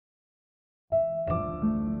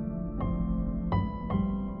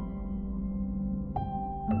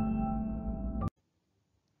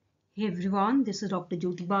Hey everyone, this is Dr.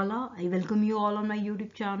 Jyoti Bala. I welcome you all on my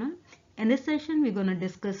YouTube channel. In this session, we're going to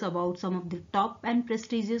discuss about some of the top and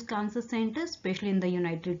prestigious cancer centers, especially in the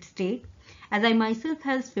United States. As I myself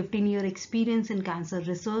has 15-year experience in cancer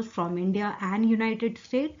research from India and United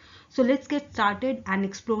States. So let's get started and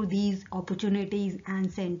explore these opportunities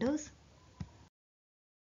and centers.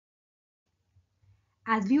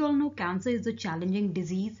 As we all know, cancer is a challenging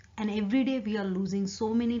disease and every day we are losing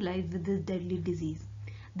so many lives with this deadly disease.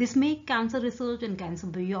 This makes cancer research and cancer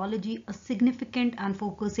biology a significant and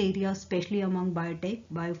focus area, especially among biotech,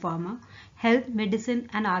 biopharma, health, medicine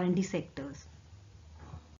and R&D sectors.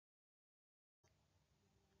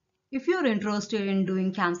 If you're interested in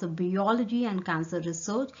doing cancer biology and cancer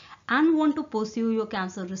research and want to pursue your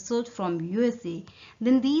cancer research from USA,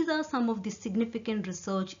 then these are some of the significant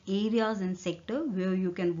research areas and sector where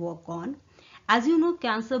you can work on. As you know,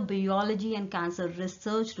 cancer biology and cancer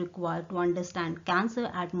research require to understand cancer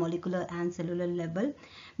at molecular and cellular level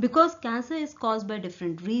because cancer is caused by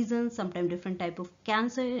different reasons. Sometimes different type of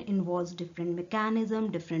cancer involves different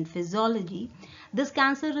mechanism, different physiology. This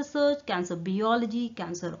cancer research, cancer biology,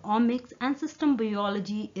 cancer omics and system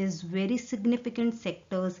biology is very significant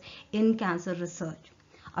sectors in cancer research.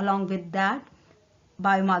 Along with that,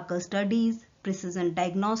 biomarker studies, precision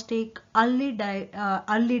diagnostic, early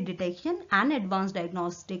detection and advanced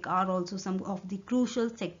diagnostic are also some of the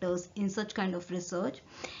crucial sectors in such kind of research.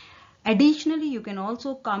 Additionally, you can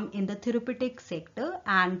also come in the therapeutic sector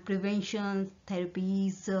and prevention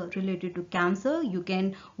therapies related to cancer. You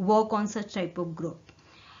can work on such type of group.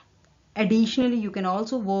 Additionally, you can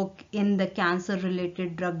also work in the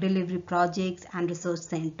cancer-related drug delivery projects and research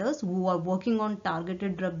centers who are working on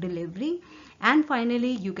targeted drug delivery. And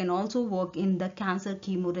finally, you can also work in the cancer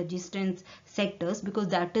chemoresistance sectors because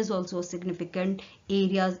that is also significant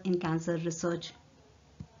areas in cancer research.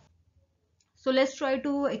 So let's try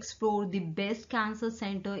to explore the best cancer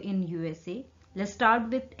center in USA. Let's start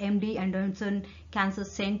with MD Anderson Cancer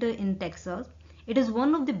Center in Texas. It is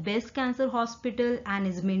one of the best cancer hospital and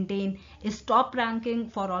is maintained its top ranking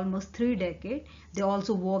for almost 3 decades. They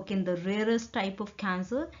also work in the rarest type of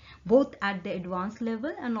cancer, both at the advanced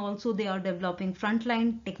level and also they are developing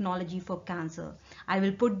frontline technology for cancer. I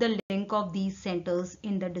will put the link of these centers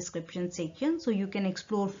in the description section so you can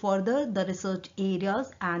explore further the research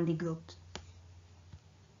areas and the groups.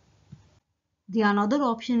 The another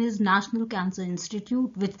option is National Cancer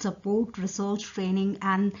Institute, which support research, training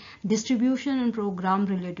and distribution and program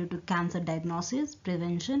related to cancer diagnosis,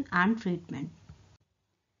 prevention and treatment.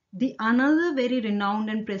 The another very renowned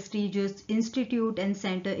and prestigious institute and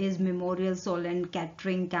center is Memorial Sloan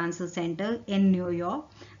Kettering Cancer Center in New York.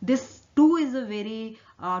 This too is a very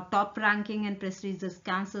top ranking and prestigious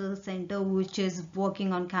cancer center which is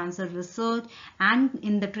working on cancer research and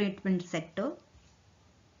in the treatment sector.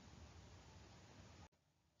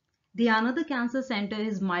 The another cancer center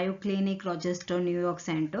is Mayo Clinic, Rochester, New York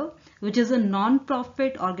Center, which is a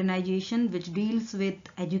non-profit organization which deals with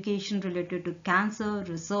education related to cancer,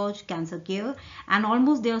 research, cancer care, and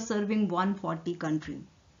almost they are serving 140 countries.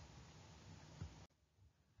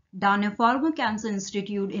 Dana-Farber Cancer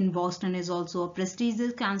Institute in Boston is also a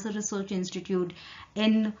prestigious cancer research institute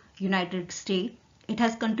in United States. It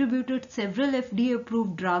has contributed several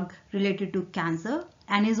FDA-approved drugs related to cancer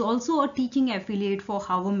and is also a teaching affiliate for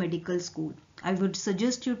Harvard Medical School. I would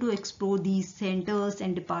suggest you to explore these centers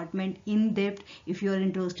and department in depth if you are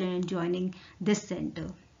interested in joining this center.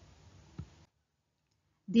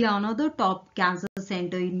 The another top cancer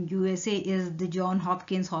center in USA is the Johns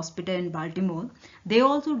Hopkins Hospital in Baltimore. They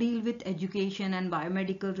also deal with education and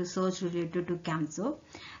biomedical research related to cancer.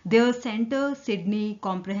 Their center, Sydney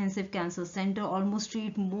Comprehensive Cancer Center, almost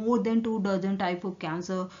treat more than 2 dozen types of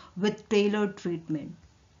cancer with tailored treatment.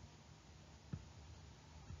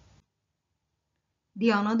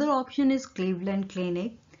 The another option is Cleveland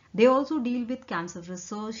Clinic. They also deal with cancer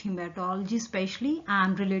research, hematology especially,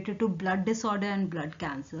 and related to blood disorder and blood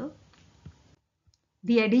cancer.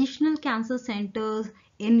 The additional cancer centers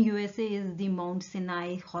in USA is the Mount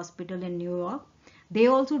Sinai Hospital in New York. They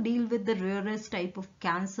also deal with the rarest type of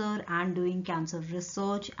cancer and doing cancer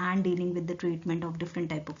research and dealing with the treatment of different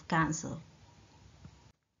type of cancer.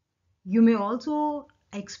 You may also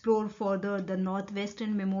explore further the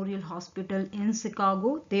Northwestern Memorial Hospital in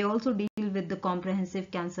Chicago. They also deal with the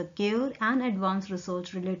comprehensive cancer care and advanced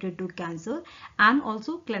research related to cancer and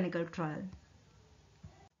also clinical trial.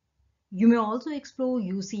 You may also explore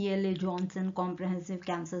UCLA Johnson Comprehensive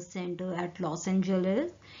Cancer Center at Los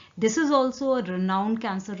Angeles. This is also a renowned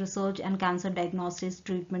cancer research and cancer diagnosis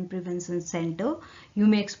treatment prevention center. You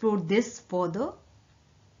may explore this further.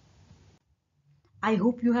 I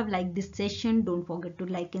hope you have liked this session. Don't forget to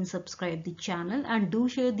like and subscribe the channel, and do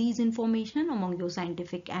share these information among your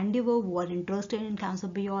scientific endeavor who are interested in cancer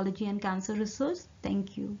biology and cancer research.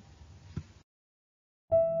 Thank you.